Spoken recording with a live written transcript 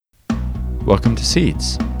Welcome to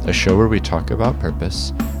Seeds, a show where we talk about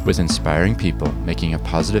purpose with inspiring people making a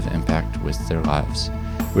positive impact with their lives.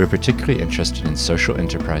 We are particularly interested in social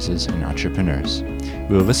enterprises and entrepreneurs.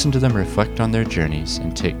 We will listen to them reflect on their journeys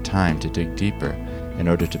and take time to dig deeper in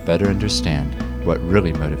order to better understand what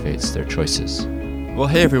really motivates their choices. Well,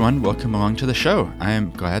 hey everyone, welcome along to the show. I am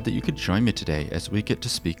glad that you could join me today as we get to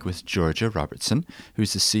speak with Georgia Robertson,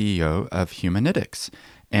 who's the CEO of Humanitics.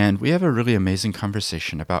 And we have a really amazing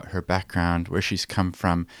conversation about her background, where she's come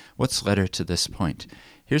from, what's led her to this point.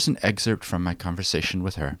 Here's an excerpt from my conversation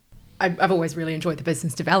with her. I've always really enjoyed the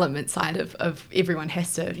business development side of everyone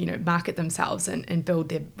has to, market themselves and build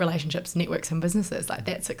their relationships, networks and businesses. Like,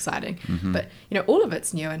 that's exciting. Mm-hmm. But, all of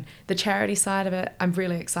it's new. And the charity side of it, I'm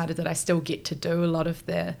really excited that I still get to do a lot of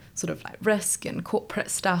the sort of like risk and corporate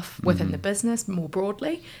stuff within the business more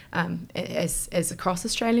broadly, as across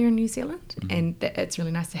Australia and New Zealand. Mm-hmm. And it's really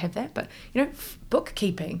nice to have that. But,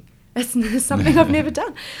 bookkeeping, it's something I've never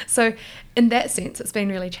done. So in that sense, it's been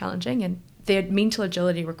really challenging, and the mental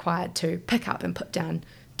agility required to pick up and put down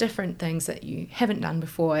different things that you haven't done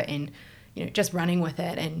before, and just running with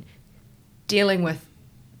it and dealing with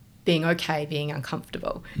being okay being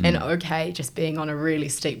uncomfortable and okay just being on a really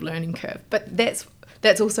steep learning curve. But that's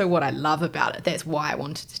also what I love about it. That's why I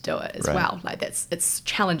wanted to do it as well. Like, it's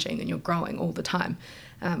challenging and you're growing all the time,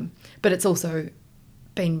 but it's also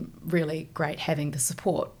been really great having the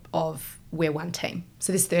support of we're one team.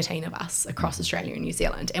 So there's 13 of us across Australia and New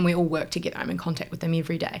Zealand, and we all work together. I'm in contact with them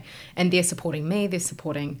every day, and they're supporting me, they're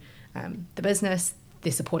supporting the business,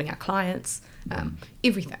 they're supporting our clients,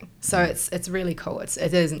 everything. So it's really cool. It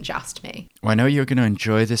isn't just me. Well, I know you're going to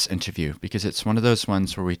enjoy this interview because it's one of those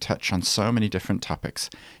ones where we touch on so many different topics.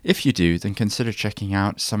 If you do, then consider checking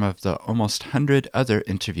out some of the almost 100 other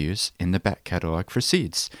interviews in the back catalog for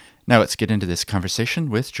Seeds. Now let's get into this conversation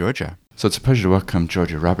with Georgia. So it's a pleasure to welcome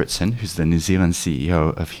Georgia Robertson, who's the New Zealand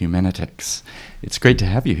CEO of Humanitics. It's great to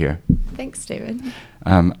have you here. Thanks, Stephen.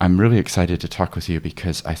 I'm really excited to talk with you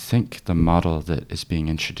because I think the model that is being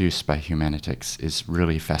introduced by Humanitics is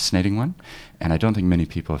really fascinating one, and I don't think many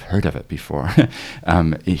people have heard of it before,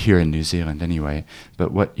 here in New Zealand anyway.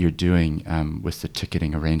 But what you're doing with the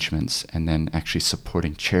ticketing arrangements and then actually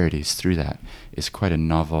supporting charities through that is quite a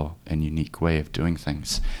novel and unique way of doing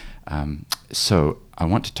things. So I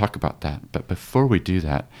want to talk about that, but before we do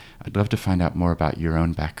that, I'd love to find out more about your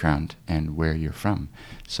own background and where you're from.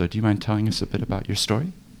 So do you mind telling us a bit about your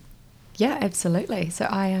story? Yeah, absolutely. So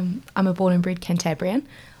I'm a born and bred Cantabrian.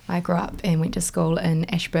 I grew up and went to school in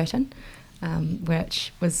Ashburton,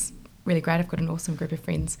 which was really great. I've got an awesome group of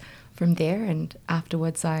friends from there, and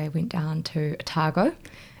afterwards I went down to Otago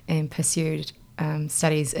and pursued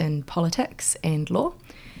studies in politics and law.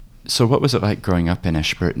 So what was it like growing up in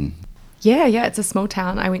Ashburton? Yeah, it's a small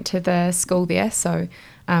town. I went to the school there, so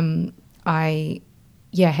I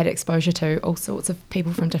had exposure to all sorts of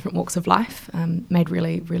people from different walks of life, made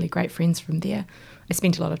really, really great friends from there. I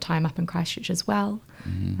spent a lot of time up in Christchurch as well,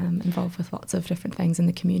 involved with lots of different things in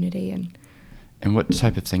the community. And what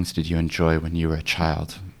type of things did you enjoy when you were a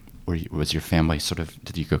child? Was your family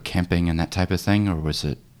did you go camping and that type of thing, or was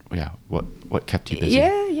it, what kept you busy?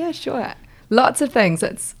 Yeah, sure. Lots of things.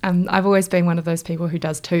 It's I've always been one of those people who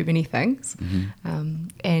does too many things,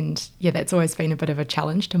 and that's always been a bit of a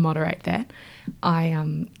challenge to moderate that.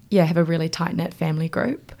 I have a really tight knit family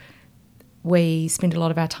group. We spend a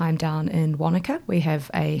lot of our time down in Wanaka. We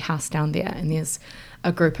have a house down there, and there's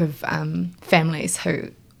a group of families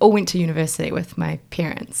who all went to university with my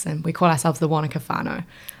parents, and we call ourselves the Wanaka whānau.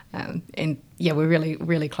 We're really,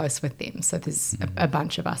 really close with them. So there's a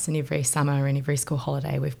bunch of us, and every summer and every school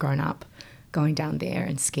holiday we've grown up going down there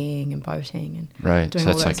and skiing and boating and doing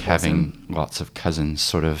so it's like having lots of cousins,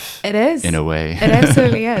 sort of. It is, in a way. It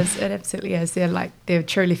absolutely is. They're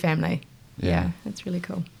truly family. Yeah, it's really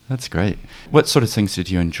cool. That's great. What sort of things did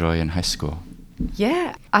you enjoy in high school?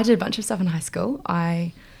 Yeah, I did a bunch of stuff in high school.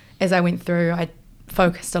 As I went through, I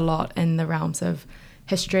focused a lot in the realms of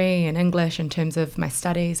history and English in terms of my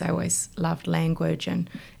studies. I always loved language and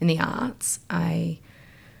in the arts. I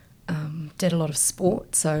did a lot of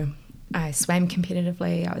sport, so I swam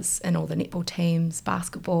competitively. I was in all the netball teams,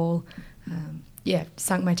 basketball.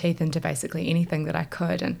 Sunk my teeth into basically anything that I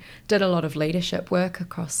could, and did a lot of leadership work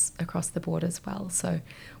across the board as well. So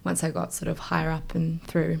once I got sort of higher up and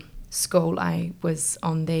through school, I was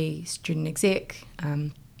on the student exec.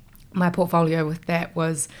 My portfolio with that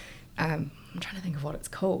was I'm trying to think of what it's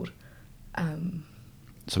called.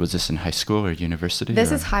 So was this in high school or university? This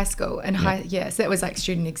or? is high school and so that was like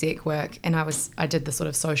student exec work, and I did the sort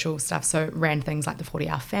of social stuff, so ran things like the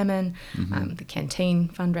 40-hour famine, the canteen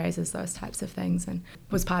fundraisers, those types of things, and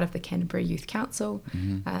was part of the Canterbury Youth Council.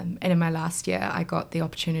 And in my last year I got the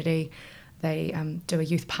opportunity, they do a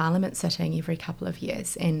youth parliament sitting every couple of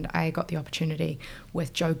years, and I got the opportunity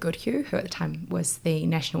with Joe Goodhue, who at the time was the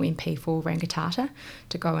national MP for Rangitata,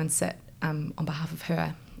 to go and sit on behalf of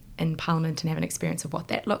her in Parliament and have an experience of what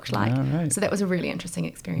that looked like. Oh, right. So that was a really interesting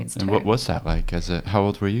experience too. And what was that like? How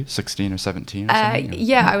old were you? 16 or 17 or something?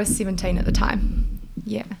 Yeah, I was 17 at the time.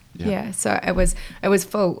 Yeah. So it was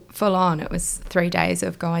full on. It was 3 days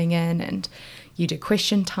of going in, and you do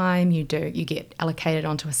question time. You get allocated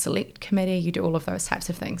onto a select committee. You do all of those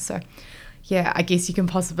types of things. So yeah, I guess you can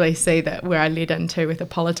possibly see that where I led into with a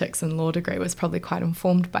politics and law degree was probably quite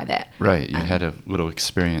informed by that. Right, you had a little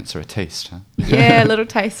experience or a taste, huh? Yeah, a little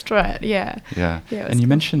taste, right, yeah. Yeah, and you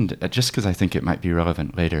mentioned, just because I think it might be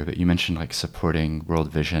relevant later, but you mentioned like supporting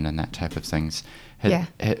World Vision and that type of things.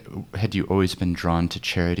 Had you always been drawn to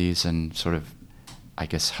charities and sort of, I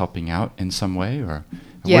guess, helping out in some way? Or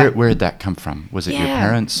where did that come from? Was it your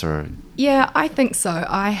parents or? Yeah, I think so.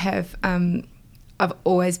 I have, I've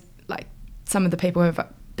always, like, some of the people who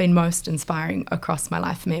have been most inspiring across my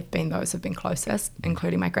life for me have been those who've been closest,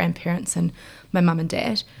 including my grandparents and my mum and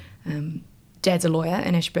dad. Dad's a lawyer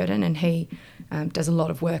in Ashburton, and he does a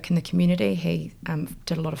lot of work in the community. He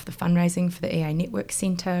did a lot of the fundraising for the EA Network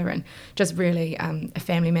Centre, and just really a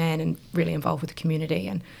family man and really involved with the community.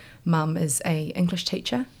 And mum is a English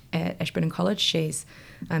teacher at Ashburton College. She's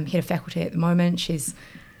head of faculty at the moment. She's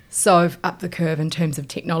so up the curve in terms of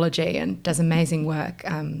technology and does amazing work.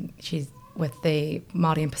 She's with the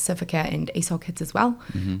Māori and Pacifica and ESOL kids as well.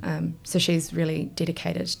 So she's really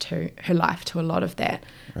dedicated to her life to a lot of that.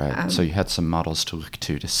 Right. So you had some models to look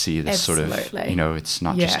to see this sort of, it's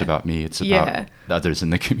not just about me, it's about others in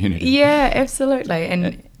the community. Yeah, absolutely.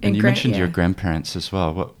 And you mentioned your grandparents as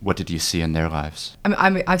well. What did you see in their lives?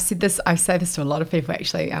 I say this to a lot of people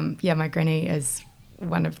actually. My granny is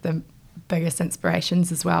one of the biggest inspirations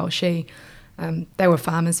as well. They were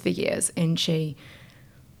farmers for years, and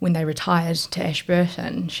when they retired to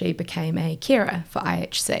Ashburton, she became a carer for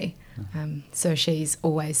IHC. So she's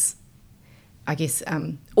always, I guess,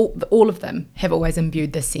 all of them have always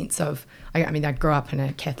imbued this sense of, I grew up in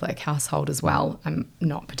a Catholic household as well. I'm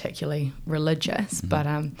not particularly religious, but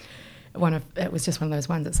it was just one of those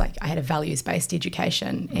ones. It's like I had a values-based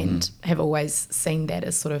education and have always seen that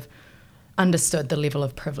as sort of understood the level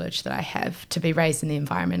of privilege that I have to be raised in the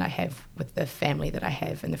environment I have with the family that I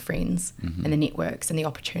have and the friends and the networks and the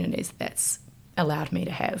opportunities that's allowed me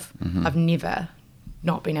to have. I've never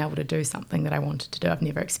not been able to do something that I wanted to do. I've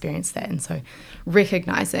never experienced that. And so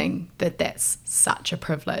recognizing that that's such a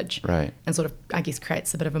privilege and sort of, I guess,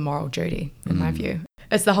 creates a bit of a moral duty in my view.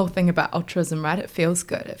 It's the whole thing about altruism, right? It feels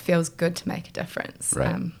good. It feels good to make a difference.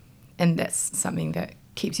 And that's something that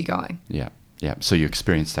keeps you going. Yeah. So you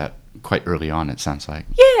experienced that quite early on, it sounds like.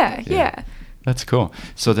 Yeah. That's cool.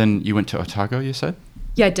 So then you went to Otago, you said?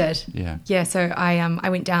 Yeah, I did. Yeah. So I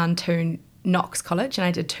went down to Knox College and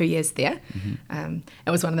I did 2 years there. It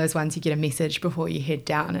was one of those ones you get a message before you head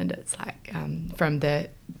down, and it's like from the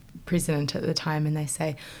president at the time, and they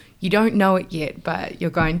say, you don't know it yet, but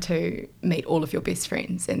you're going to meet all of your best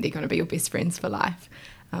friends and they're going to be your best friends for life.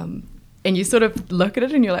 And you sort of look at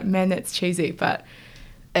it and you're like, man, that's cheesy, but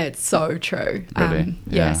it's so true. Really?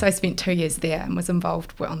 So I spent 2 years there and was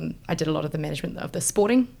involved I did a lot of the management of the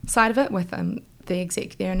sporting side of it with the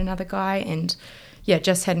exec there and another guy, and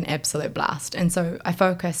just had an absolute blast. And so I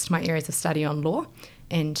focused my areas of study on law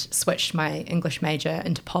and switched my English major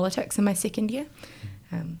into politics in my second year.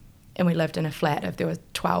 And we lived in a flat there were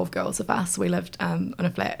 12 girls of us. We lived on a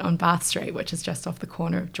flat on Bath Street, which is just off the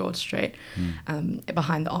corner of George Street,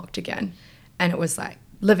 behind the Octagon. And it was like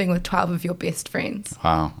living with 12 of your best friends.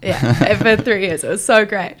 Wow. Yeah, for 3 years. It was so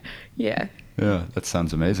great. Yeah. Yeah, that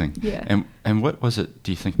sounds amazing. Yeah. And what was it,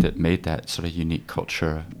 do you think, that made that sort of unique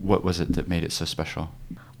culture? What was it that made it so special?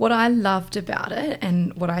 What I loved about it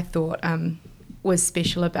and what I thought was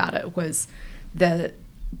special about it was the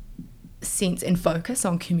sense and focus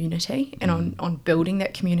on community and on building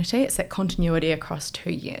that community. It's that continuity across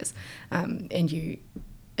 2 years.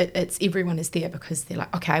 It's everyone is there because they're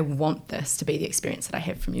like, okay, I want this to be the experience that I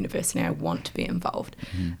have from university. I want to be involved.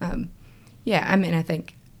 I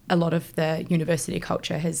think a lot of the university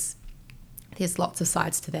culture there's lots of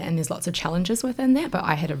sides to that and there's lots of challenges within that, but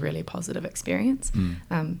I had a really positive experience.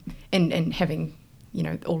 And having,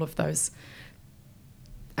 all of those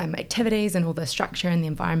activities and all the structure and the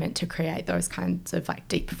environment to create those kinds of like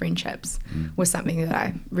deep friendships was something that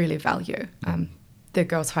I really value. the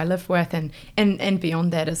girls who I live with and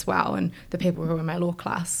beyond that as well, and the people who are in my law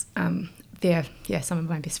class, they're some of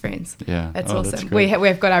my best friends. Yeah, it's that's awesome. great.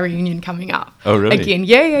 We've got our reunion coming up. Oh, really? Again,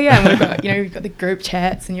 yeah. And we've got we've got the group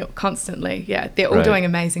chats, and you're constantly they're all doing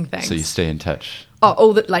amazing things. So you stay in touch. Oh,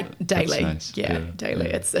 all the daily. That's nice. Daily.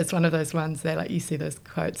 Yeah. It's one of those ones that you see those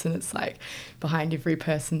quotes, and it's like behind every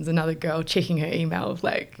person's another girl checking her email,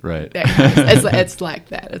 right. It's like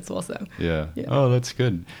that. It's awesome. Yeah. Oh, that's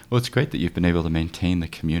good. Well, it's great that you've been able to maintain the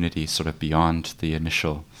community sort of beyond the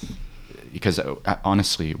initial. Because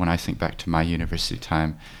honestly, when I think back to my university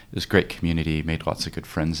time, it was a great community, made lots of good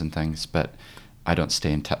friends and things, but I don't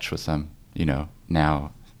stay in touch with them,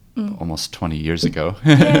 now, almost 20 years ago.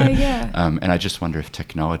 Yeah. And I just wonder if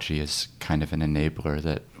technology is kind of an enabler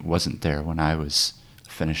that wasn't there when I was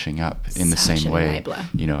finishing up in the same way.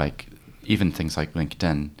 Enabler. Like even things like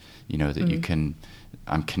LinkedIn, that you can,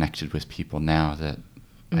 I'm connected with people now that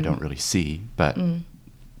I don't really see, but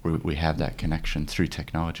we have that connection through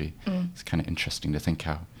technology. It's kind of interesting to think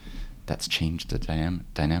how that's changed the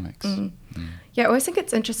dynamics. Yeah, I always think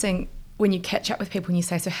it's interesting when you catch up with people and you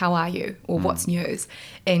say, so how are you? Or what's news?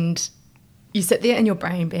 And you sit there in your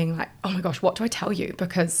brain being like, oh my gosh, what do I tell you?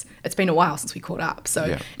 Because it's been a while since we caught up.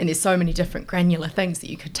 So, and there's so many different granular things that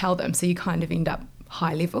you could tell them. So you kind of end up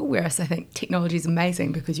high level, whereas I think technology is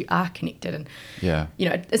amazing because you are connected, and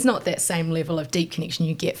it's not that same level of deep connection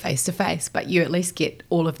you get face to face, but you at least get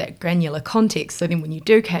all of that granular context, so then when you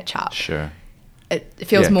do catch up, it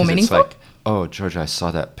feels more meaningful. It's like, oh, Georgia, I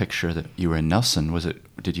saw that picture that you were in Nelson.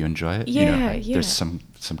 Did you enjoy it? There's some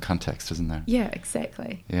context, isn't there? Yeah,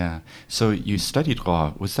 exactly. Yeah. So you studied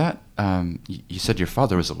law. Was that, you said your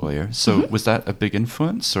father was a lawyer, so was that a big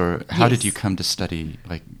influence, or how did you come to study,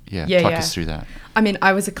 talk us through that. I mean,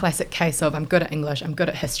 I was a classic case of I'm good at English, I'm good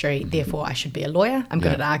at history, therefore I should be a lawyer. I'm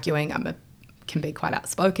good at arguing, can be quite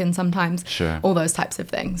outspoken sometimes, all those types of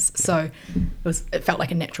things. So it felt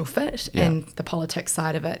like a natural fit, and the politics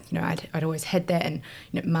side of it, I'd always had that, and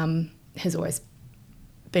Mum has always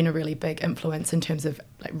been a really big influence in terms of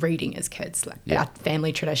reading as kids. Our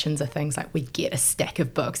family traditions are things like we get a stack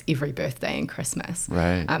of books every birthday and Christmas.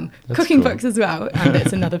 Right. Cooking books as well.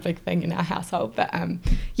 That's another big thing in our household. But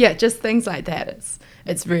just things like that.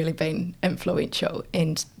 It's really been influential,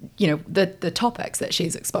 and the topics that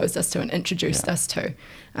she's exposed us to and introduced us to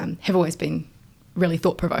have always been really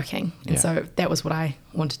thought provoking, and so that was what I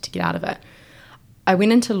wanted to get out of it. I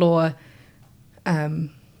went into law.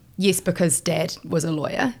 Yes, because Dad was a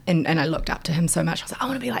lawyer, and I looked up to him so much. I was like, I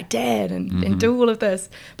want to be like Dad and do all of this.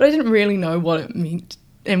 But I didn't really know what it meant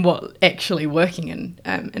and what actually working in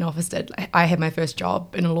an office did. I had my first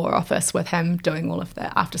job in a law office with him, doing all of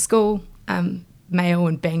the after-school mail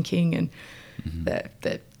and banking and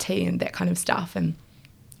the tea and that kind of stuff. And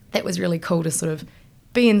that was really cool to sort of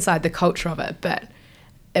be inside the culture of it. But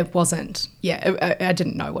it wasn't, I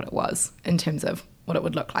didn't know what it was in terms of what it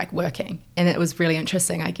would look like working. And it was really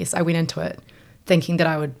interesting. I guess I went into it thinking that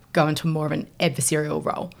I would go into more of an adversarial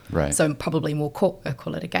role. Right. So probably more court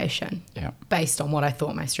litigation based on what I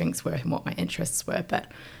thought my strengths were and what my interests were.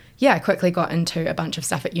 But I quickly got into a bunch of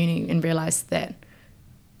stuff at uni and realised that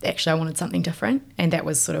actually I wanted something different. And that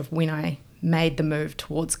was sort of when I made the move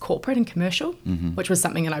towards corporate and commercial, which was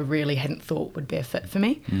something that I really hadn't thought would be a fit for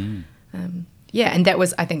me. And that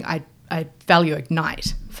was, I think I value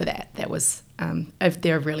Ignite for that. That was,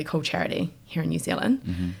 they're a really cool charity here in New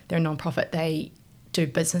Zealand. They're a non-profit. They do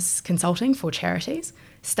business consulting for charities,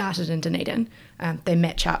 started in Dunedin. They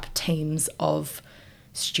match up teams of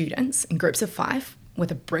students in groups of 5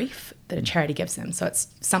 with a brief that a charity gives them. So it's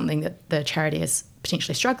something that the charity is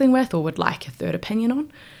potentially struggling with or would like a third opinion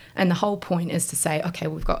on. And the whole point is to say, okay,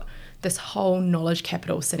 we've got this whole knowledge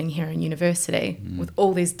capital sitting here in university with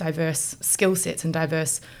all these diverse skill sets and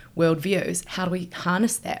diverse worldviews. How do we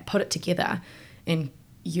harness that, put it together, and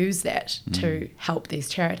use that to help these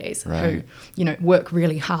charities who, work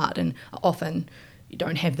really hard and often you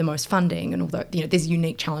don't have the most funding, and although there's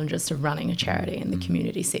unique challenges to running a charity in the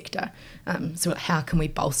community sector. So how can we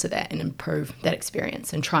bolster that and improve that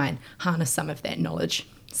experience and try and harness some of that knowledge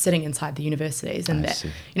sitting inside the universities and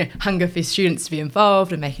hunger for students to be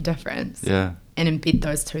involved and make a difference and embed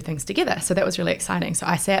those two things together. So that was really exciting. So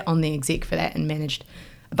I sat on the exec for that and managed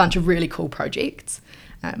a bunch of really cool projects.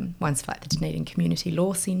 One's for the Dunedin Community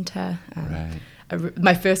Law Centre.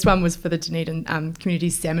 My first one was for the Dunedin Community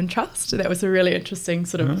Salmon Trust. That was a really interesting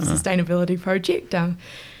sort of sustainability project.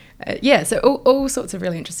 So all sorts of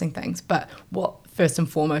really interesting things. But what first and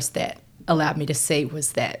foremost that allowed me to see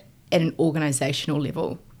was that at an organisational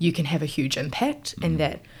level, you can have a huge impact, and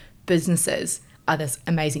that businesses are this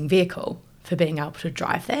amazing vehicle for being able to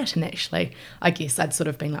drive that. And actually, I guess I'd sort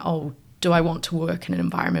of been like, do I want to work in an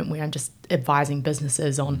environment where I'm just advising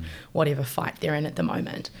businesses on whatever fight they're in at the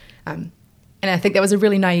moment? And I think that was a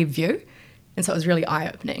really naive view. And so it was really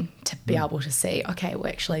eye-opening to be able to see, okay, well,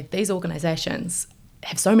 actually, these organizations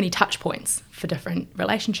have so many touch points for different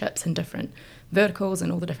relationships and different verticals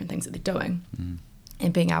and all the different things that they're doing.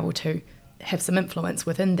 And being able to have some influence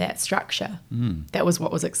within that structure, that was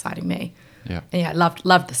what was exciting me. Yeah. And I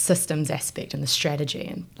loved the systems aspect and the strategy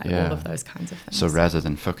and all of those kinds of things. So rather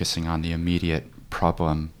than focusing on the immediate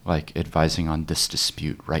problem, like advising on this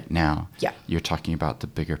dispute right now, you're talking about the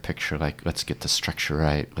bigger picture, like let's get the structure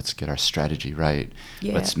right, let's get our strategy right,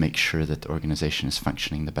 let's make sure that the organization is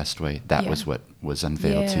functioning the best way. That was what was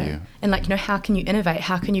unveiled to you. And how can you innovate?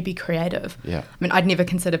 How can you be creative? I mean, I'd never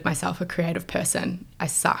considered myself a creative person. I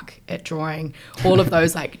suck at drawing all of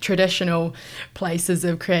those like traditional places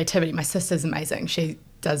of creativity. My sister's amazing. She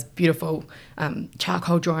does beautiful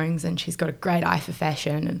charcoal drawings, and she's got a great eye for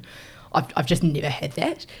fashion, and I've just never had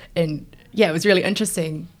that. And it was really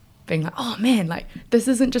interesting being like, oh man, like this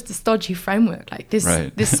isn't just a stodgy framework. Like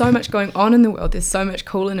there's so much going on in the world. There's so much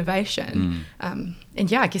cool innovation. And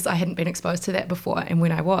I guess I hadn't been exposed to that before. And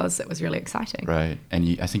when I was, it was really exciting. Right.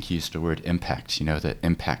 And I think you used the word impact, that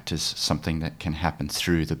impact is something that can happen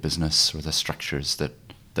through the business or the structures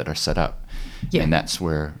that are set up. Yeah. And that's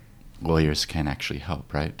where lawyers can actually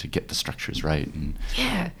help, right? To get the structures right. And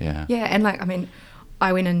and like, I mean,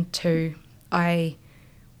 I went into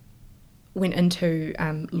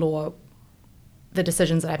law, the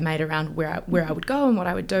decisions that I've made around where I would go and what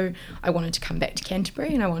I would do. I wanted to come back to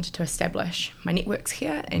Canterbury, and I wanted to establish my networks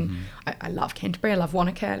here. And I love Canterbury, I love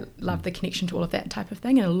Wanaka, I love the connection to all of that type of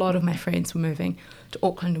thing. And a lot of my friends were moving to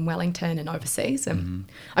Auckland and Wellington and overseas. And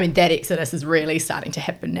I mean, that exodus is really starting to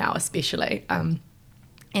happen now, especially.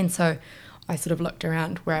 And so I sort of looked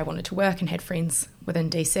around where I wanted to work and had friends within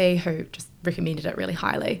DC who just recommended it really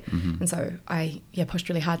highly. And so I pushed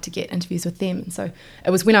really hard to get interviews with them. And so it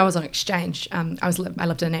was when I was on exchange. I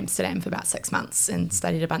lived in Amsterdam for about 6 months and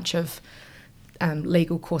studied a bunch of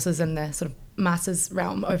legal courses in the sort of master's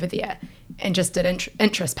realm over there, and just did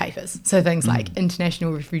interest papers. So things like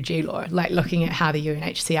international refugee law, like looking at how the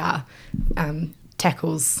UNHCR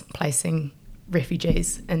tackles placing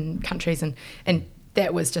refugees in countries. And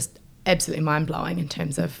that was just absolutely mind-blowing in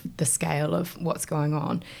terms of the scale of what's going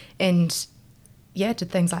on. And did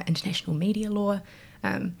things like international media law.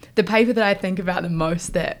 The paper that I think about the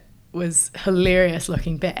most that was hilarious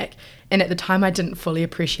looking back, and at the time I didn't fully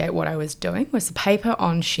appreciate what I was doing, was a paper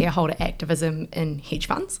on shareholder activism in hedge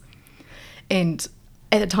funds. And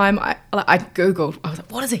at the time, I Googled, I was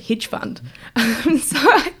like, what is a hedge fund? So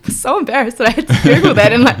I was so embarrassed that I had to Google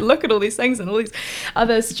that and look at all these things, and all these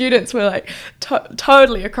other students were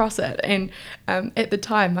totally across it. And at the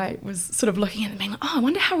time, I was sort of looking at it and being like, oh, I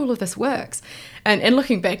wonder how all of this works. And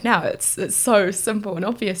looking back now, it's so simple and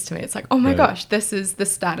obvious to me. It's like, oh my gosh, this is the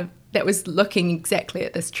start of, that was looking exactly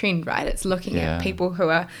at this trend, right? It's looking at people who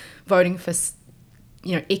are voting for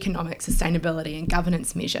economic sustainability and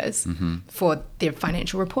governance measures for their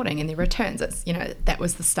financial reporting and their returns. It's, that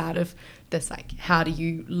was the start of this, like, how do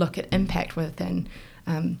you look at impact within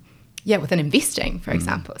investing, for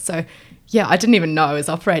example. So, I didn't even know I was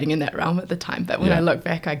operating in that realm at the time. But when I look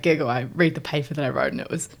back, I giggle, I read the paper that I wrote, and it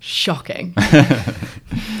was shocking.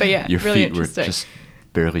 But your really feet were just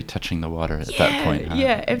barely touching the water at that point, huh?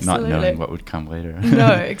 Yeah, absolutely. Not knowing what would come later.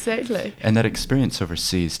 No, exactly. And that experience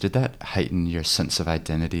overseas, did that heighten your sense of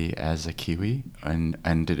identity as a Kiwi?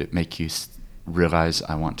 And did it make you realize,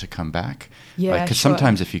 I want to come back? Yeah, because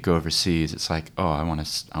sometimes if you go overseas, it's like, oh, I want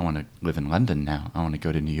to live in London now. I want to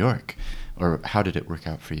go to New York. Or how did it work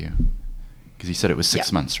out for you? Because you said it was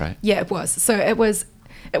 6 months, right? Yeah, it was. So it was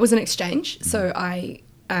an exchange. So I,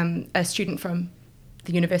 a student from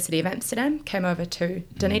the University of Amsterdam, came over to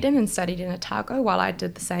Dunedin and studied in Otago while I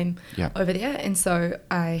did the same over there. And so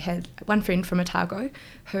I had one friend from Otago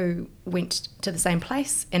who went to the same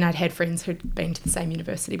place, and I'd had friends who'd been to the same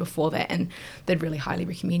university before that, and they'd really highly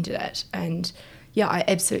recommended it. And I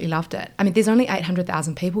absolutely loved it. I mean, there's only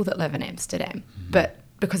 800,000 people that live in Amsterdam, but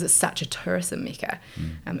because it's such a tourism mecca,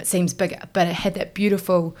 it seems bigger, but it had that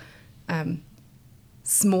beautiful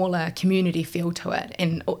smaller community feel to it,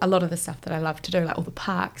 and a lot of the stuff that I love to do, like all the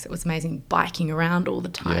parks, it was amazing, biking around all the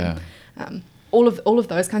time, all of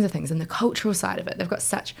those kinds of things. And the cultural side of it, they've got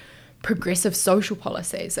such progressive social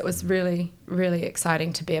policies. It was really, really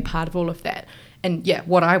exciting to be a part of all of that. And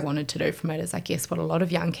what I wanted to do from it is, I guess, what a lot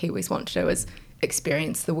of young Kiwis want to do, is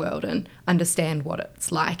experience the world and understand what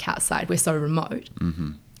it's like outside. We're so remote.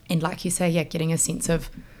 And like you say, getting a sense of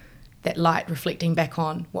that light reflecting back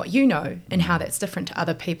on what you know and how that's different to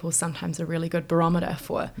other people is sometimes a really good barometer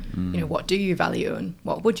for, what do you value and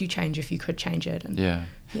what would you change if you could change it? And,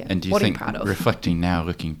 And do you what are you think, proud of? reflecting now,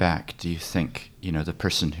 looking back, do you think, the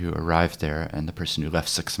person who arrived there and the person who left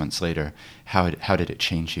 6 months later, how did it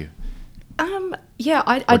change you?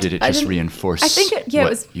 Or did it just reinforce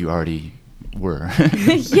what you already were?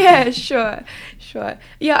 Yeah, sure.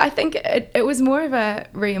 Yeah, I think it was more of a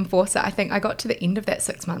reinforcer. I think I got to the end of that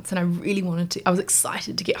 6 months and I really I was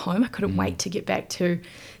excited to get home. I couldn't wait to get back to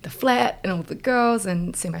the flat and all the girls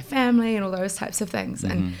and see my family and all those types of things.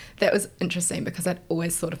 And that was interesting because I'd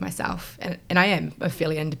always thought of myself, and I am a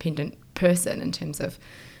fairly independent person in terms of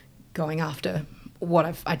going after what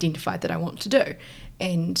I've identified that I want to do.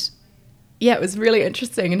 And yeah, it was really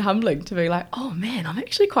interesting and humbling to be like, oh man, I'm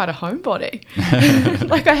actually quite a homebody.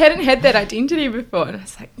 Like I hadn't had that identity before. And I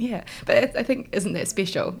was like, yeah, but I think, isn't that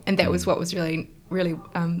special? And that was what was really, really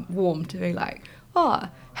warm to be like, oh,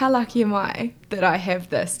 how lucky am I that I have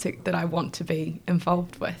this that I want to be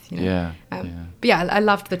involved with, But yeah, I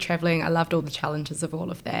loved the traveling. I loved all the challenges of all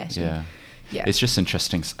of that. Yeah. It's just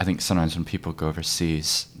interesting. I think sometimes when people go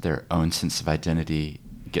overseas, their own sense of identity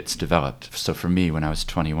gets developed. So for me, when I was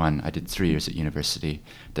 21, I did 3 years at university,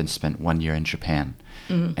 then spent 1 year in Japan.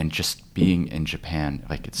 And just being in Japan,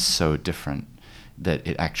 like, it's so different that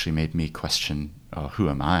it actually made me question, oh, who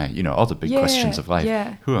am I? All the big questions of life.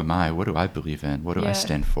 Yeah. Who am I? What do I believe in? What do I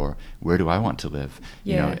stand for? Where do I want to live?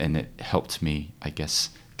 And it helped me, I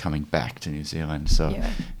guess, coming back to New Zealand. So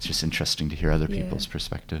it's just interesting to hear other people's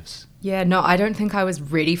perspectives. Yeah, no, I don't think I was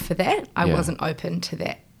ready for that. I wasn't open to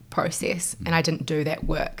that process, and I didn't do that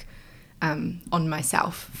work on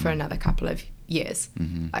myself for another couple of years.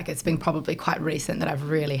 Like, it's been probably quite recent that I've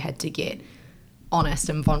really had to get honest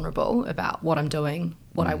and vulnerable about what I'm doing,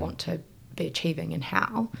 what I want to be achieving, and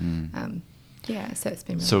how. So it's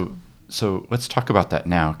been really cool. So let's talk about that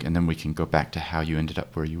now, and then we can go back to how you ended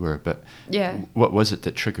up where you were. But what was it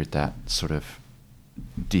that triggered that sort of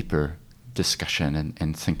deeper discussion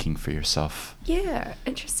and thinking for yourself? Yeah,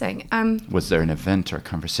 interesting. Was there an event or a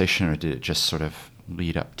conversation, or did it just sort of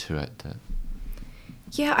lead up to it?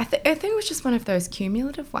 I think it was just one of those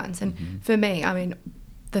cumulative ones. And for me, I mean,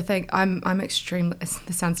 the thing, I'm extremely, this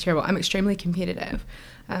sounds terrible, I'm extremely competitive.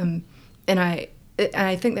 And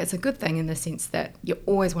I think that's a good thing in the sense that you're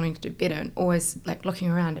always wanting to do better and always like looking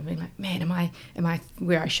around and being like, man, am I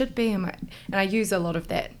where I should be? And I use a lot of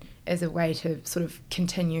that as a way to sort of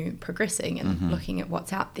continue progressing and looking at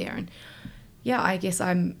what's out there. And I guess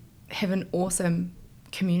have an awesome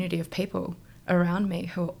community of people around me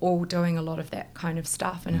who are all doing a lot of that kind of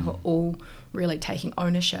stuff and who are all really taking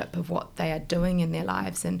ownership of what they are doing in their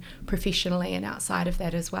lives and professionally and outside of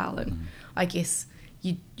that as well. And I guess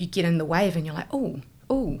you get in the wave and you're like, oh,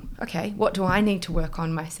 okay, what do I need to work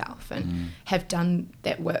on myself? And have done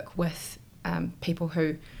that work with people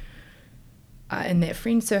who are in that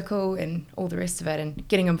friend circle and all the rest of it, and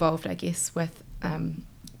getting involved, I guess, with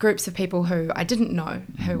groups of people who I didn't know,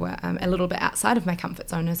 who were a little bit outside of my comfort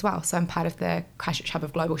zone as well. So I'm part of the Christchurch Hub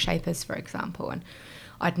of Global Shapers, for example, and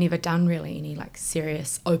I'd never done really any like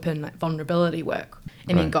serious open like vulnerability work,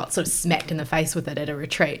 and then got sort of smacked in the face with it at a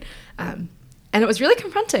retreat. And it was really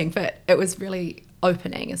confronting, but it was really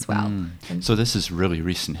opening as well. So this is really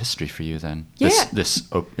recent history for you then? Yeah. This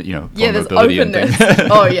vulnerability. Yeah, there's openness.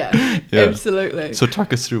 Oh, yeah, absolutely. So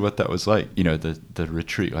talk us through what that was like, the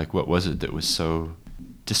retreat. Like, what was it that was so...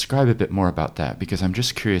 Describe a bit more about that, because I'm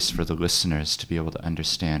just curious for the listeners to be able to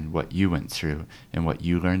understand what you went through and what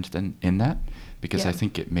you learned then in that, because I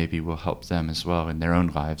think it maybe will help them as well in their own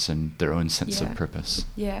lives and their own sense of purpose.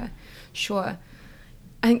 Yeah, sure.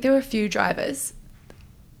 I think there were a few drivers.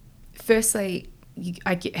 Firstly,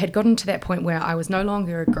 I had gotten to that point where I was no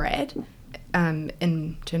longer a grad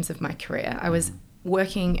in terms of my career. I was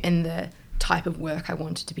working in the type of work I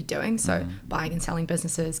wanted to be doing, so buying and selling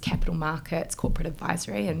businesses, capital markets, corporate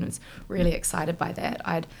advisory, and was really excited by that.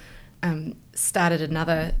 I'd started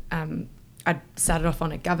off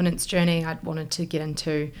on a governance journey. I'd wanted to get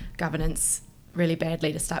into governance really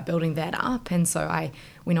badly to start building that up, and so I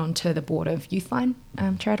went on to the board of Youthline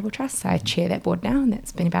Charitable Trust. I chair that board now, and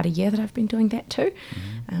that's been about a year that I've been doing that too.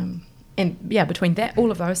 And between that, all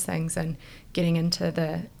of those things, and getting into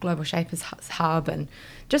the Global Shapers Hub and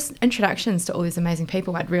just introductions to all these amazing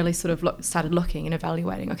people, I'd really sort of started looking and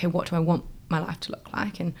evaluating, okay, what do I want my life to look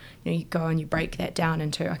like? And you go and you break that down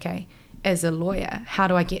into, okay, as a lawyer, how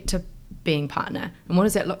do I get to being partner, and what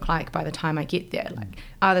does that look like by the time I get there? Like,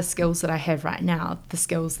 are the skills that I have right now the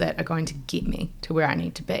skills that are going to get me to where I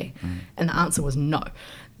need to be? And the answer was no,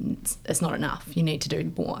 it's not enough. You need to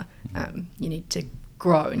do more. You need to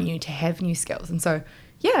grow and you need to have new skills. And so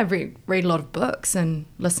I read a lot of books and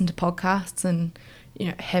listen to podcasts and,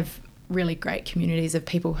 have really great communities of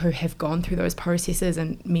people who have gone through those processes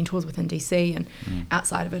and mentors within DC and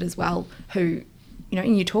outside of it as well who,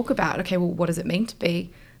 and you talk about, okay, well, what does it mean to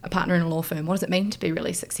be a partner in a law firm? What does it mean to be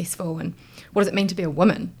really successful? And what does it mean to be a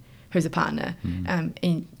woman who's a partner?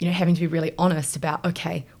 And, having to be really honest about,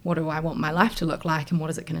 okay, what do I want my life to look like? And what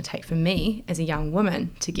is it going to take for me as a young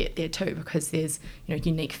woman to get there too? Because there's,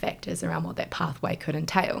 unique factors around what that pathway could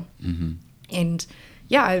entail. And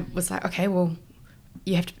I was like, okay, well,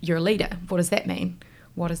 you're a leader. What does that mean?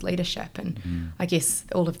 What is leadership? And I guess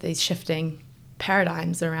all of these shifting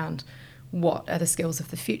paradigms around what are the skills of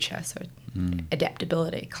the future. So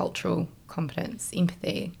adaptability, cultural competence,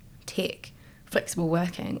 empathy, tech, flexible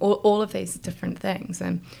working, all of these different things.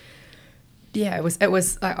 And it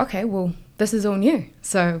was like, okay, well, this is all new.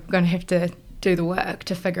 So we're going to have to do the work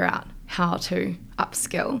to figure out how to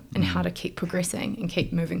upskill and how to keep progressing and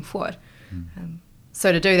keep moving forward.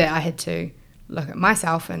 So to do that, I had to look at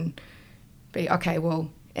myself and be, okay, well,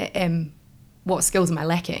 what skills am I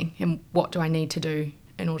lacking and what do I need to do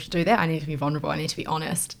in order to do that? I need to be vulnerable. I need to be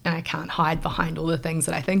honest, and I can't hide behind all the things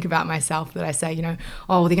that I think about myself that I say, oh,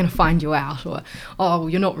 well, they're going to find you out, or, oh, well,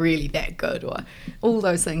 you're not really that good, or all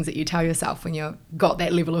those things that you tell yourself when you've got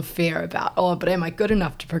that level of fear about, oh, but am I good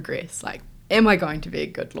enough to progress? Like, am I going to be a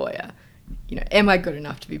good lawyer? Am I good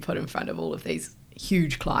enough to be put in front of all of these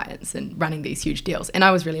huge clients and running these huge deals? And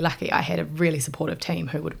I was really lucky. I had a really supportive team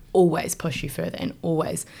who would always push you further and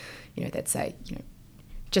always, they'd say,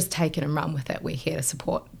 just take it and run with it. We're here to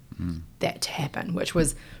support that to happen, which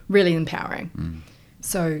was really empowering.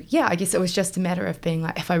 So, I guess it was just a matter of being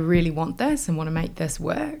like, if I really want this and want to make this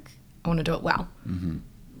work, I want to do it well.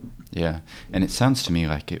 Yeah. And it sounds to me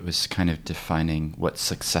like it was kind of defining what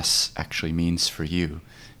success actually means for you.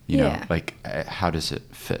 How does it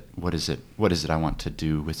fit? What is it I want to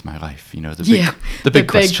do with my life? The big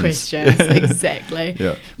questions. Exactly.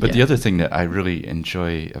 But the other thing that I really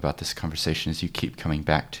enjoy about this conversation is you keep coming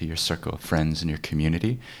back to your circle of friends and your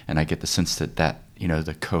community. And I get the sense that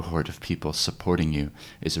the cohort of people supporting you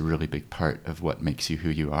is a really big part of what makes you who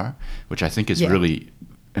you are, which I think is really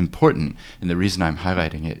important. And the reason I'm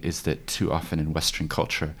highlighting it is that too often in Western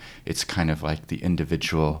culture, it's kind of like the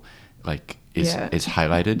individual, is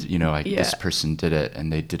highlighted, this person did it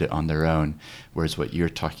and they did it on their own. Whereas what you're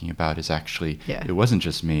talking about is actually, it wasn't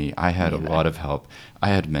just me. I had a lot of help. I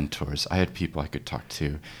had mentors. I had people I could talk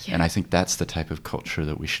to. And I think that's the type of culture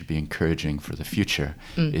that we should be encouraging for the future,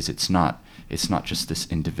 is it's not just this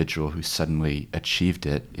individual who suddenly achieved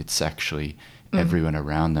it. It's actually everyone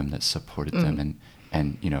around them that supported them.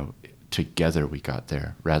 And together we got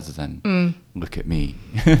there rather than look at me.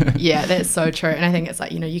 Yeah, that's so true. And I think it's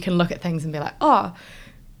like, you can look at things and be like,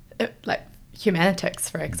 like Humanitix,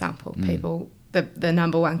 for example, people, the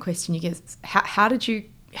number one question you get is, how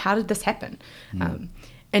did this happen? And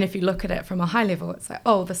if you look at it from a high level, it's like,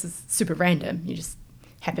 oh, this is super random. You just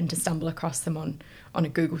happen to stumble across them on a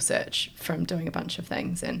Google search from doing a bunch of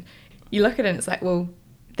things. And you look at it and it's like, well,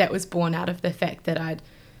 that was born out of the fact that I'd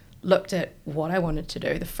looked at what I wanted to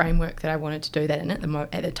do, the framework that I wanted to do that in.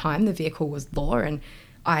 At the time, the vehicle was law, and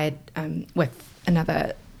I had, with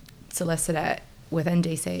another solicitor within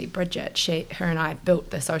DC, Bridget, her and I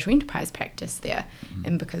built the social enterprise practice there.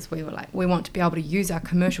 And because we were like, we want to be able to use our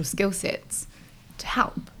commercial skill sets to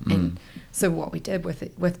help. And so what we did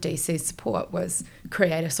with DC's support was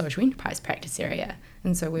create a social enterprise practice area.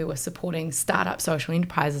 And so we were supporting startup social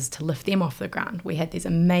enterprises to lift them off the ground. We had these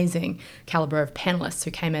amazing caliber of panelists who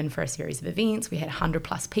came in for a series of events. We had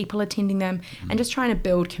 100+ people attending them, and just trying to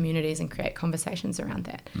build communities and create conversations around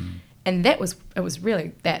that. And it was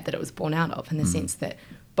really that it was born out of, in the sense that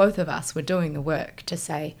both of us were doing the work to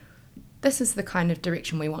say, this is the kind of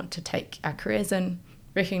direction we want to take our careers in,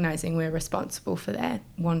 recognizing we're responsible for that,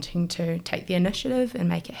 wanting to take the initiative and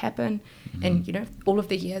make it happen. And, all of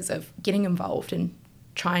the years of getting involved and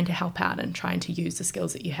trying to help out and trying to use the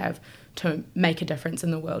skills that you have to make a difference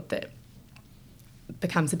in the world that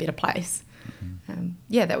becomes a better place.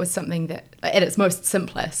 That was something that, at its most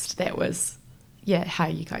simplest, that was, how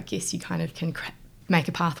you, I guess, you kind of can make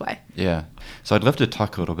a pathway. Yeah. So I'd love to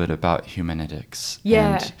talk a little bit about Humanitix.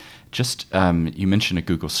 Yeah. And just, you mentioned a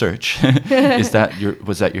Google search. Was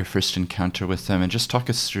that your first encounter with them? And just talk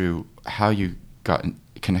us through how you got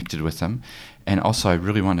connected with them. And also, I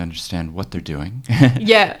really want to understand what they're doing.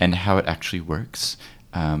 And how it actually works.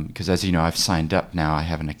 Because as you know, I've signed up now. I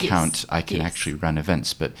have an account. I can actually run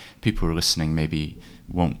events. But people who are listening maybe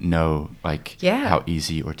won't know how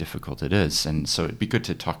easy or difficult it is. And so it'd be good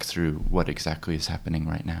to talk through what exactly is happening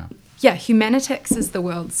right now. Yeah, Humanitix is the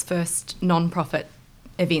world's first non-profit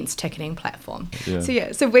events ticketing platform.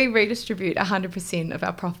 Yeah. So we redistribute 100% of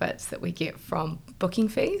our profits that we get from booking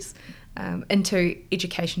fees into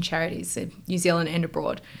education charities in New Zealand and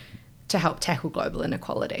abroad to help tackle global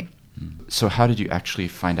inequality. So how did you actually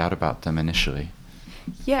find out about them initially?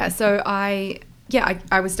 Yeah, so I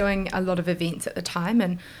was doing a lot of events at the time,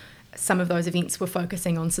 and some of those events were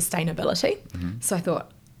focusing on sustainability. So I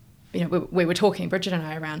thought, we were talking, Bridget and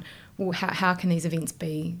I, around, well, how can these events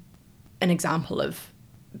be an example of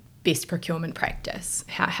best procurement practice?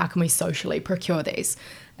 How can we socially procure these?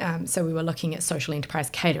 So we were looking at social enterprise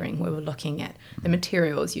catering. We were looking at the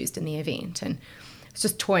materials used in the event, and it's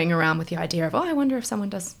just toying around with the idea of, I wonder if someone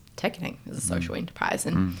does ticketing as a social enterprise.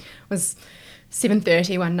 And it was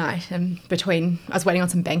 7:30 one night, and I was waiting on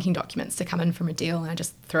some banking documents to come in from a deal, and I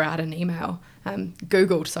just threw out an email,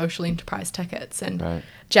 Googled social enterprise tickets, and Right.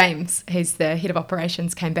 James, who's the head of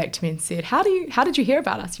operations, came back to me and said, how did you hear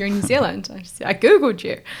about us? You're in New Zealand. I said, I Googled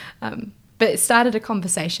you. But it started a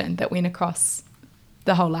conversation that went across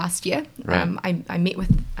the whole last year. Right. I met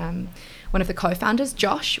with one of the co-founders,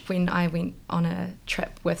 Josh, when I went on a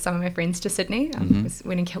trip with some of my friends to Sydney.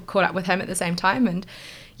 Went and caught up with him at the same time, and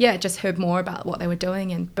just heard more about what they were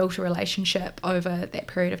doing and built a relationship over that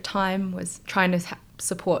period of time, was trying to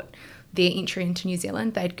support their entry into New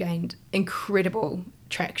Zealand. They'd gained incredible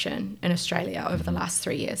traction in Australia over the last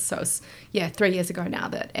 3 years. So it was 3 years ago now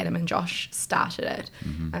that Adam and Josh started it.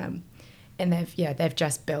 And they've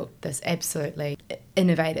just built this absolutely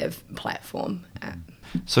innovative platform.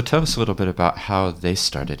 So tell us a little bit about how they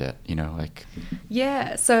started it,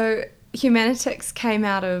 So Humanitix came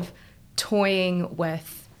out of toying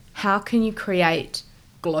with how can you create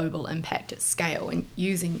global impact at scale, and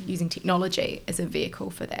using technology as a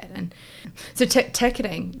vehicle for that. And so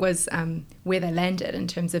ticketing was where they landed in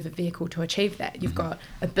terms of a vehicle to achieve that. You've got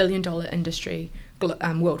 $1 billion industry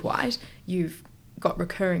worldwide. You've got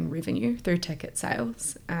recurring revenue through ticket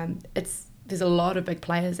sales. There's a lot of big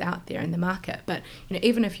players out there in the market, but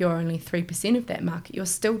even if you're only 3% of that market, you're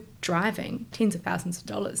still driving tens of thousands of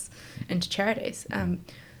dollars into charities.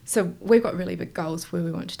 So we've got really big goals where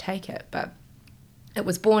we want to take it, but it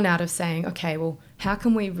was born out of saying, okay, well, how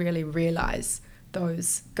can we really realize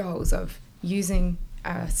those goals of using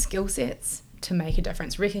our skill sets to make a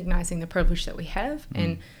difference, recognizing the privilege that we have,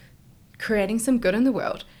 and creating some good in the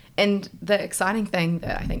world. And the exciting thing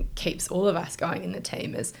that I think keeps all of us going in the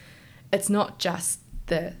team is it's not just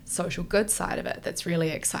the social good side of it that's really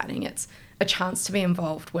exciting. It's a chance to be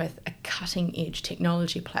involved with a cutting edge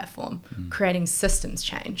technology platform, creating systems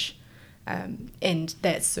change. And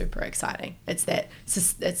that's super exciting. It's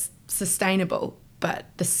sustainable, but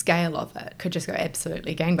the scale of it could just go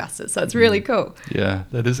absolutely gangbusters. So it's really cool. Yeah,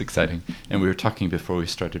 that is exciting. And we were talking before we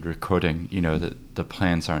started recording, that the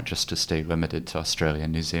plans aren't just to stay limited to Australia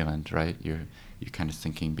and New Zealand, right? You're kind of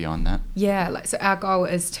thinking beyond that? Yeah, so our goal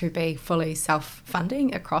is to be fully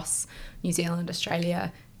self-funding across New Zealand,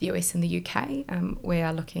 Australia, the US and the UK. We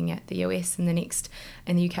are looking at the US in the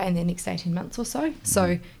UK in the next 18 months or so.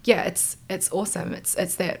 So it's awesome.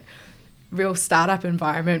 It's that real startup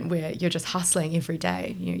environment where you're just hustling every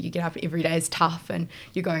day. You get up every day is tough, and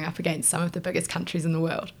you're going up against some of the biggest countries in the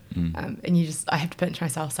world. And I have to pinch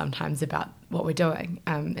myself sometimes about what we're doing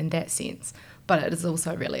in that sense. But it is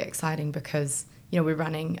also really exciting because we're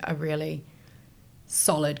running a really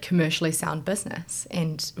solid, commercially sound business,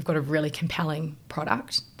 and we've got a really compelling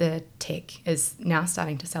product. The tech is now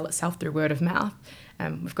starting to sell itself through word of mouth.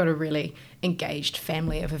 We've got a really engaged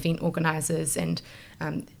family of event organisers, and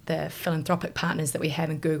the philanthropic partners that we have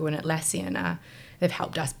in Google and Atlassian, they've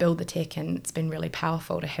helped us build the tech, and it's been really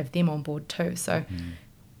powerful to have them on board too. So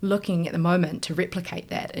looking at the moment to replicate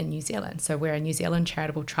that in New Zealand. So we're a New Zealand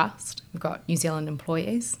charitable trust. We've got New Zealand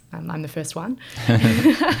employees. I'm the first one.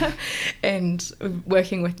 And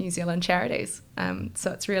working with New Zealand charities. So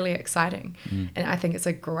it's really exciting. And I think it's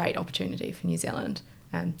a great opportunity for New Zealand.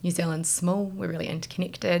 New Zealand's small. We're really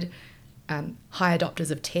interconnected. High adopters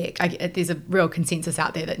of tech. There's a real consensus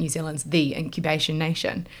out there that New Zealand's the incubation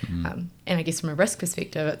nation. And I guess from a risk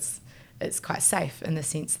perspective, it's quite safe in the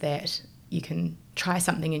sense that you can try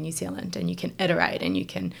something in New Zealand and you can iterate, and you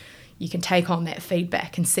can take on that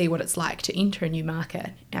feedback and see what it's like to enter a new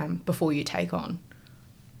market before you take on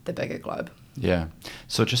the bigger globe. Yeah.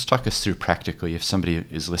 So just talk us through practically, if somebody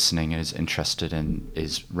is listening and is interested in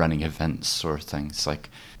is running events or things like.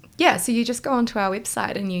 Yeah, so you just go onto our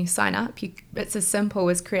website and you sign up. It's as simple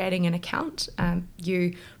as creating an account.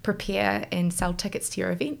 You prepare and sell tickets to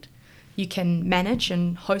your event. You can manage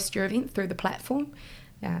and host your event through the platform.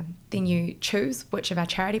 Then you choose which of our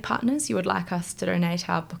charity partners you would like us to donate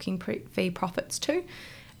our booking fee profits to.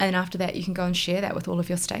 And after that, you can go and share that with all of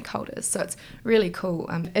your stakeholders. So it's really cool.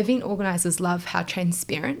 Event organisers love how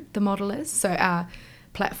transparent the model is. So our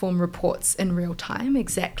platform reports in real time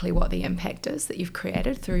exactly what the impact is that you've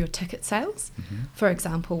created through your ticket sales. For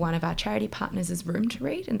example, one of our charity partners is Room to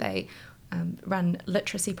Read, and they run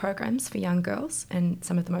literacy programs for young girls in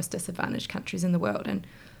some of the most disadvantaged countries in the world. And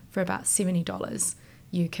for about $70,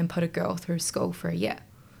 you can put a girl through school for a year.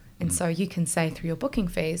 And so you can say through your booking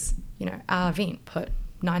fees, our event put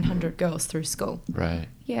 900 girls through school. Right.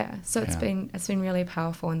 Yeah. So it's been really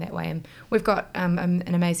powerful in that way. And we've got an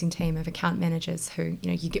amazing team of account managers who,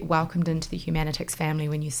 you get welcomed into the Humanitix family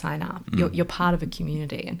when you sign up. You're part of a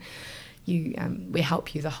community, and we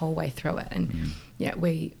help you the whole way through it. And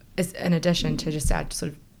we, in addition to just our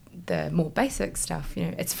sort of the more basic stuff,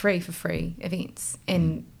 it's free for free events,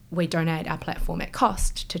 and we donate our platform at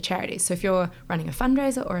cost to charities. So if you're running a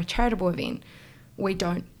fundraiser or a charitable event, we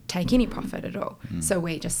don't take any profit at all. So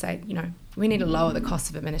we just say, we need to lower the cost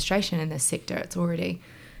of administration in this sector. It's already,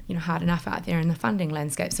 hard enough out there in the funding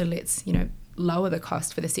landscape. So let's, lower the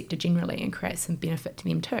cost for the sector generally and create some benefit to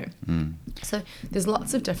them too. So there's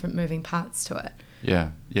lots of different moving parts to it.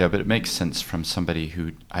 Yeah, but it makes sense from somebody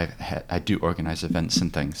who I do organize events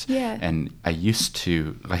and things. Yeah. And I used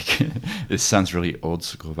to, it sounds really old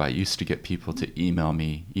school, but I used to get people to email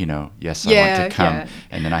me, yes, I want to come. Yeah.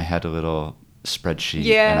 And then I had a little spreadsheet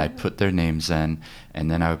and I put their names in,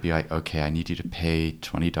 and then I would be like, okay, I need you to pay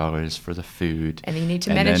 $20 for the food. And you need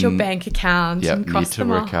to manage your bank account and cross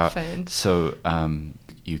them off. Out. So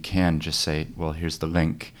you can just say, well, here's the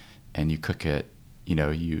link, and you click it.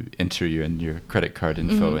 You enter your credit card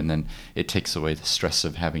info, and then it takes away the stress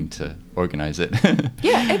of having to organize it.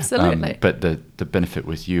 Yeah, absolutely. But the benefit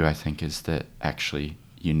with you, I think, is that actually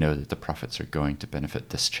that the profits are going to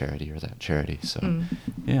benefit this charity or that charity. So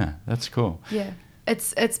yeah, that's cool. Yeah,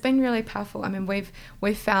 it's been really powerful. I mean,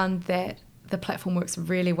 we've found that the platform works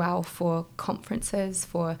really well for conferences,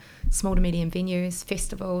 for small to medium venues,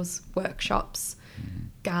 festivals, workshops,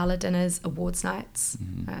 gala dinners, awards nights,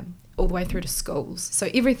 all the way through to schools. So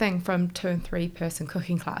everything from 2 and 3 person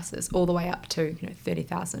cooking classes all the way up to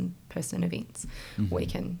 30,000 person events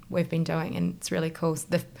we've been doing, and it's really cool. So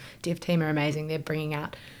the dev team are amazing. They're bringing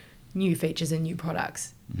out new features and new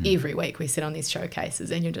products every week. We sit on these showcases,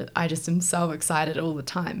 and I just am so excited all the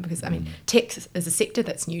time because I mean, tech is a sector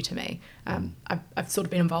that's new to me. I've sort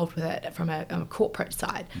of been involved with it from a corporate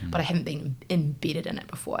side, but I haven't been embedded in it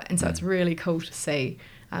before, and so it's really cool to see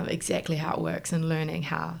exactly how it works and learning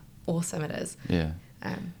how awesome it is.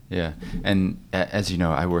 And as you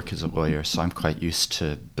know, I work as a lawyer, so I'm quite used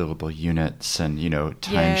to billable units and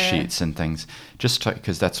time sheets and things, just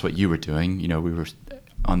because that's what you were doing. We were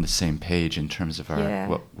on the same page in terms of our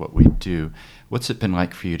what we do. What's it been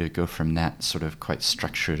like for you to go from that sort of quite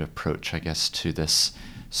structured approach, I guess, to this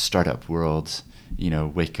startup world?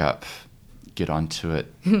 Wake up, get onto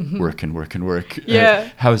it, work and work and work.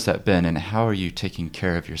 How has that been, and how are you taking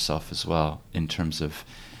care of yourself as well in terms of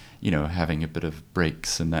having a bit of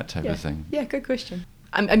breaks and that type of thing? Yeah, good question.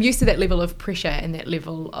 I'm used to that level of pressure and that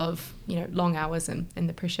level of, long hours and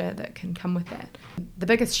the pressure that can come with that. The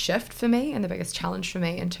biggest shift for me and the biggest challenge for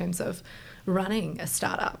me in terms of running a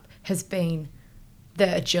startup has been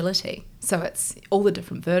the agility. So it's all the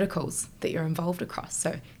different verticals that you're involved across.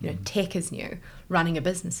 So, tech is new, running a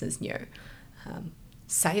business is new,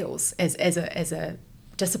 sales as a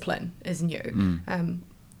discipline is new.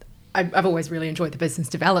 I've always really enjoyed the business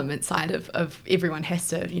development side of everyone has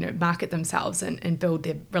to, market themselves and build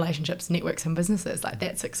their relationships, networks and businesses.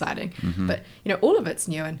 That's exciting. But, all of it's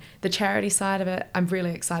new. And the charity side of it, I'm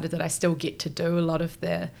really excited that I still get to do a lot of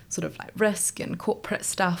the sort of risk and corporate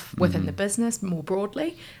stuff within the business more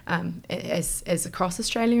broadly as across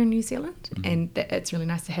Australia and New Zealand. And it's really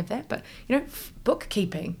nice to have that. But,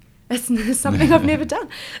 bookkeeping, it's something I've never done.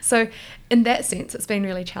 So in that sense, it's been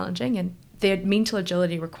really challenging, and the mental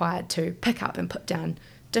agility required to pick up and put down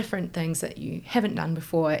different things that you haven't done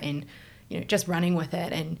before, and just running with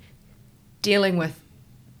it and dealing with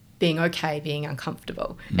being okay being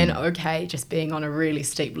uncomfortable and okay just being on a really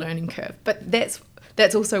steep learning curve. But that's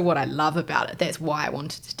also what I love about it. That's why I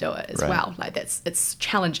wanted to do it as well. It's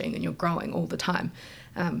challenging and you're growing all the time,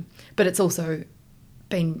 but it's also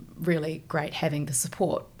been really great having the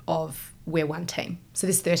support of we're one team. So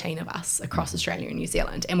there's 13 of us across Australia and New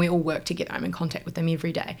Zealand, and we all work together. I'm in contact with them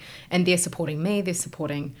every day, and they're supporting me, they're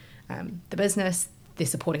supporting the business, they're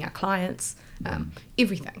supporting our clients,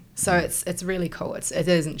 everything. So it's really cool. It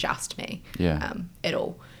isn't just me at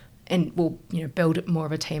all, and we'll build more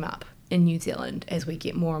of a team up in New Zealand as we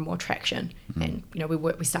get more and more traction, and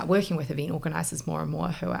we start working with event organisers more and more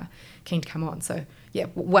who are keen to come on. So yeah,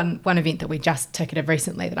 one event that we just ticketed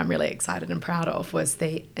recently that I'm really excited and proud of was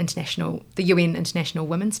the UN International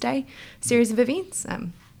Women's Day series of events.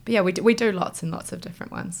 But yeah, we do lots and lots of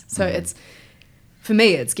different ones. So for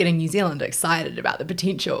me, it's getting New Zealand excited about the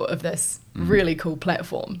potential of this really cool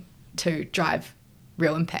platform to drive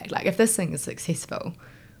real impact. Like if this thing is successful,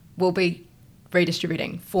 we'll be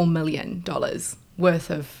redistributing $4 million worth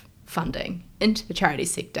of funding into the charity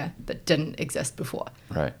sector that didn't exist before.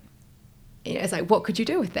 Right. It's like, what could you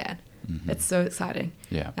do with that? It's so exciting.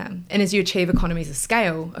 Yeah. And as you achieve economies of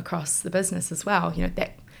scale across the business as well,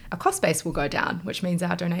 that our cost base will go down, which means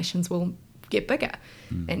our donations will get bigger.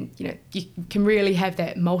 And you can really have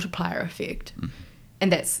that multiplier effect.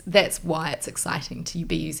 And that's why it's exciting to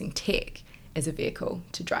be using tech as a vehicle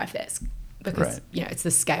to drive that, because it's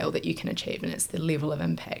the scale that you can achieve and it's the level of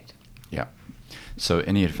impact. Yeah. So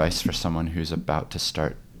any advice for someone who's about to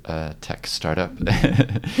start a tech startup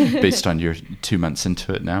based on your 2 months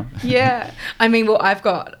into it now? Yeah. I've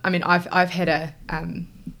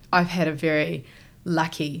had a very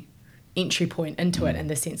lucky entry point into it in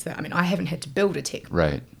the sense that I haven't had to build a tech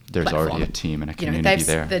There's platform. already a team and a community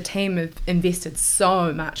there. The team have invested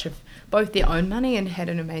so much of both their own money and had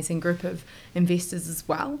an amazing group of investors as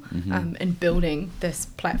well in building this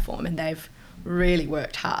platform, and they've really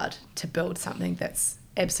worked hard to build something that's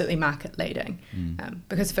absolutely market leading,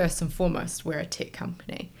 because first and foremost we're a tech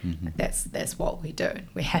company. That's what we do.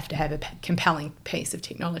 We have to have a compelling piece of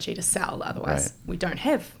technology to sell, otherwise we don't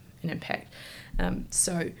have an impact.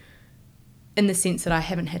 So in the sense that I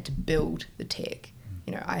haven't had to build the tech,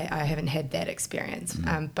 I haven't had that experience,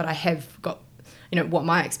 but I have got, what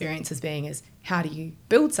my experience is being is how do you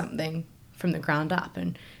build something from the ground up,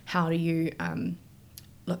 and how do you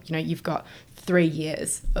you've got 3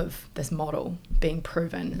 years of this model being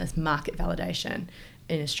proven, this market validation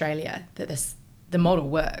in Australia that the model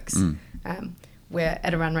works. We're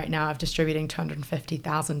at a run rate now of distributing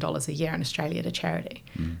 $250,000 a year in Australia to charity.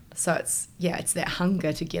 So it's that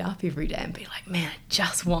hunger to get up every day and be like, man, I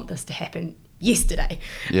just want this to happen yesterday.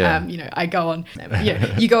 I go on,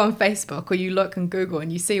 you go on Facebook or you look on Google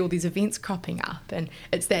and you see all these events cropping up, and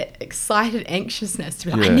it's that excited anxiousness to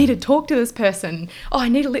be like, I need to talk to this person. I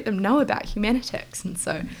need to let them know about Humanitix. And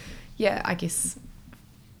so, I guess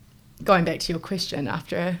going back to your question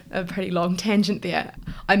after a pretty long tangent there,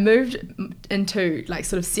 I moved into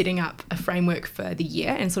sort of setting up a framework for the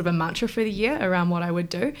year and sort of a mantra for the year around what I would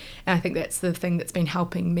do. And I think that's the thing that's been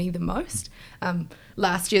helping me the most.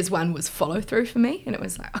 Last year's one was follow through for me. And it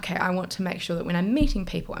was like, okay, I want to make sure that when I'm meeting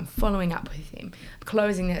people, I'm following up with them,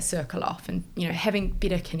 closing that circle off, and, having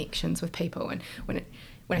better connections with people. And when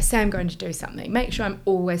I say I'm going to do something, make sure I'm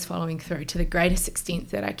always following through to the greatest extent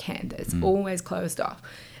that I can, that it's always closed off.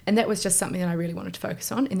 And that was just something that I really wanted to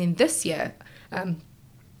focus on. And then this year,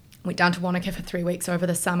 went down to Wanaka for 3 weeks over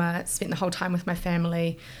the summer, spent the whole time with my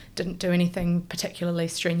family, didn't do anything particularly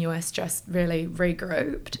strenuous, just really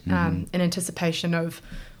regrouped in anticipation of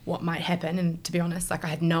what might happen. And to be honest, I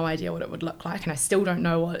had no idea what it would look like, and I still don't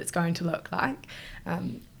know what it's going to look like.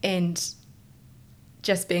 And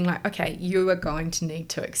just being like, okay, you are going to need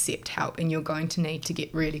to accept help, and you're going to need to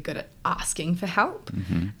get really good at asking for help.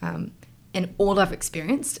 And all I've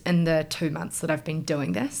experienced in the 2 months that I've been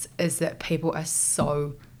doing this is that people are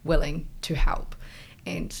so willing to help.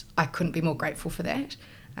 And I couldn't be more grateful for that.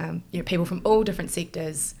 People from all different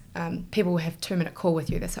sectors, people will have 2-minute call with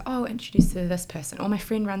you. They say, introduce you to this person, or my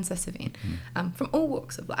friend runs this event, from all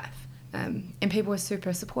walks of life. And people are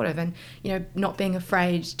super supportive, and, not being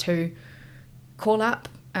afraid to call up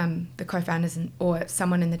the co-founders or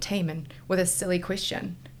someone in the team and with a silly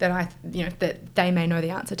question that that they may know the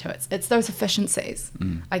answer to. It's those efficiencies.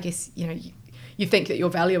 I guess you think that your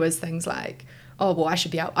value is things like, I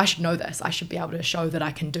should know this, I should be able to show that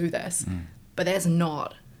I can do this, but that's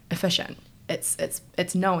not efficient.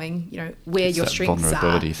 It's knowing where your strengths are. It's that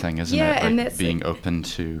vulnerability thing, isn't it? And that's being open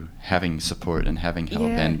to having support and having help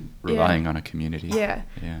and relying on a community.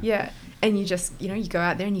 And you just you go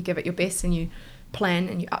out there and you give it your best, and you plan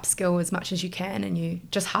and you upskill as much as you can, and you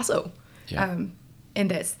just hustle. And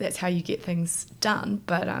that's how you get things done.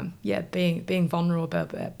 But being vulnerable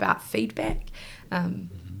about feedback,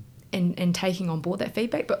 and taking on board that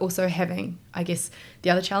feedback, but also having, I guess, the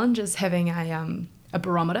other challenge is having a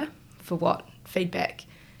barometer for what feedback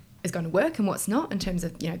is going to work and what's not, in terms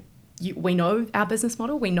of we know our business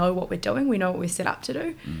model, we know what we're doing, we know what we're set up to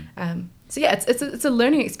do. It's a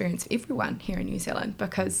learning experience for everyone here in New Zealand,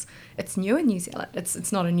 because it's new in New Zealand.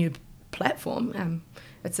 It's not a new platform.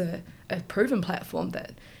 It's a proven platform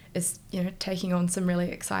that is, taking on some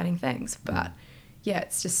really exciting things. But yeah,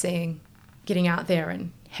 it's just getting out there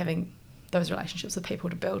and having those relationships with people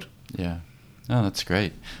to build. Yeah. Oh, that's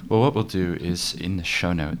great. Well, what we'll do is in the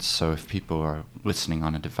show notes, so if people are listening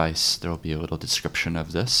on a device, there will be a little description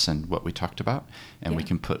of this and what we talked about, and we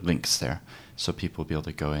can put links there so people will be able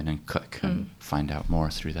to go in and click and find out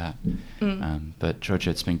more through that. But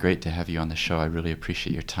Georgia, it's been great to have you on the show. I really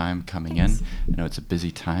appreciate your time coming in. I know it's a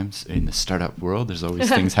busy time in the startup world. There's always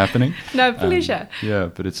things happening. No, pleasure.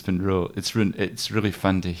 But it's been it's really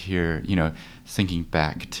fun to hear, thinking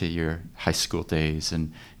back to your high school days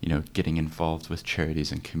and, getting involved with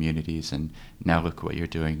charities and communities. And now look what you're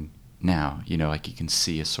doing now, like you can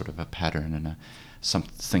see a sort of a pattern and some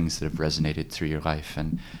things that have resonated through your life.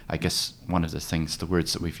 And I guess one of the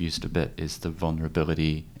words that we've used a bit is the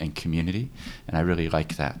vulnerability and community. And I really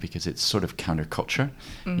like that because it's sort of counterculture.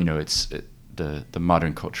 The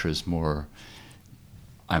modern culture is more,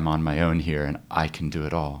 I'm on my own here and I can do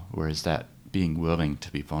it all. Whereas that being willing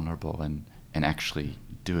to be vulnerable and actually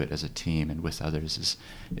do it as a team and with others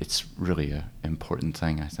it's really an important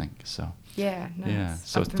thing, I think. So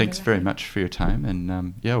so thanks very much for your time,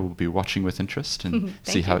 and we'll be watching with interest and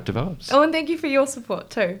see how it develops. Oh, and thank you for your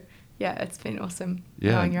support too. It's been awesome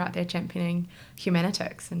knowing you're out there championing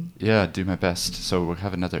Humanitix. And do my best. So we'll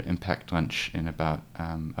have another Impact Lunch in about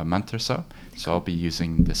a month or so. So I'll be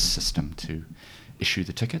using this system to issue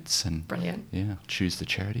the tickets and brilliant. Choose the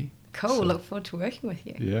charity. Cool. So, look forward to working with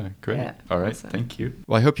you. Yeah, great. Yeah, all right. awesome. Thank you.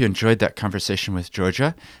 Well, I hope you enjoyed that conversation with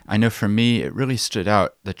Georgia. I know for me, it really stood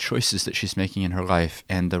out the choices that she's making in her life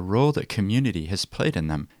and the role that community has played in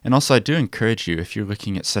them. And also, I do encourage you, if you're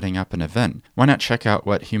looking at setting up an event, why not check out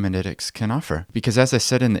what Humanitix can offer? Because as I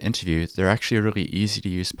said in the interview, they're actually a really easy to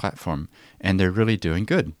use platform and they're really doing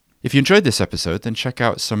good. If you enjoyed this episode, then check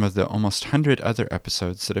out some of the almost 100 other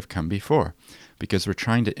episodes that have come before, because we're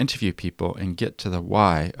trying to interview people and get to the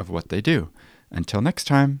why of what they do. Until next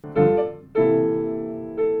time.